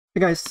Hey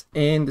guys,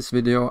 in this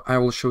video I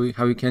will show you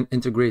how you can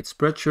integrate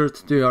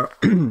Spreadshirt to your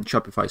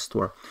Shopify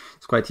store.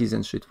 It's quite easy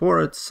and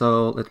straightforward,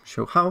 so let me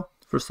show how.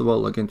 First of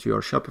all, log into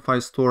your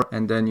Shopify store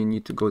and then you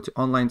need to go to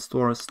online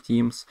stores,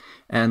 themes,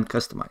 and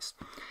customize.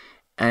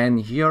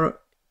 And here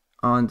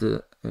on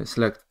the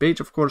select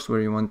page, of course,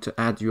 where you want to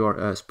add your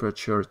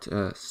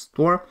Spreadshirt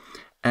store,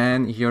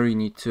 and here you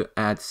need to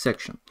add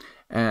section.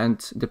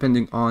 And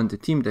depending on the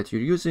theme that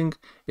you're using,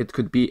 it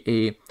could be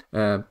a,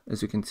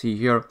 as you can see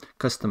here,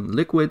 custom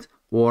liquid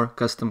or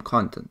custom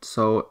content.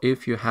 So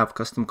if you have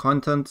custom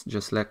content,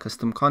 just select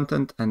custom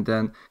content and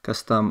then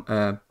custom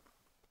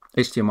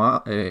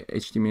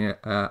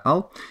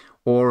HTML,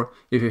 or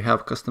if you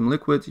have custom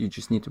liquid, you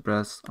just need to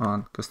press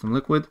on custom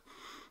liquid,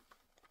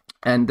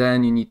 and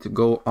then you need to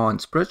go on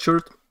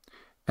Spreadshirt,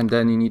 and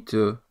then you need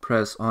to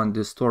press on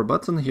the store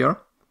button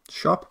here,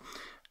 shop,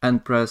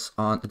 and press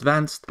on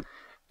advanced,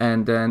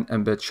 and then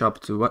embed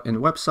shop to in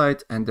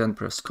website, and then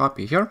press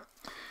copy here.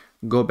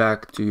 Go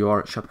back to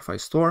your Shopify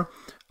store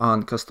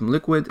on custom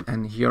liquid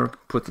and here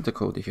put the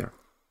code here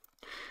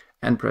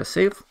and press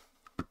save.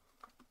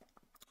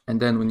 And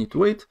then we need to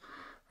wait.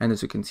 And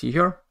as you can see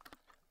here,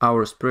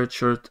 our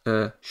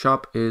Spreadshirt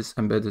shop is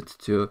embedded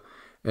to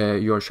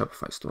your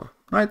Shopify store.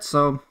 Right,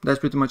 so that's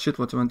pretty much it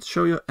what I want to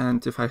show you.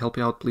 And if I help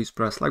you out, please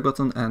press like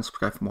button and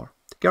subscribe for more.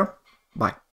 Take care. Bye.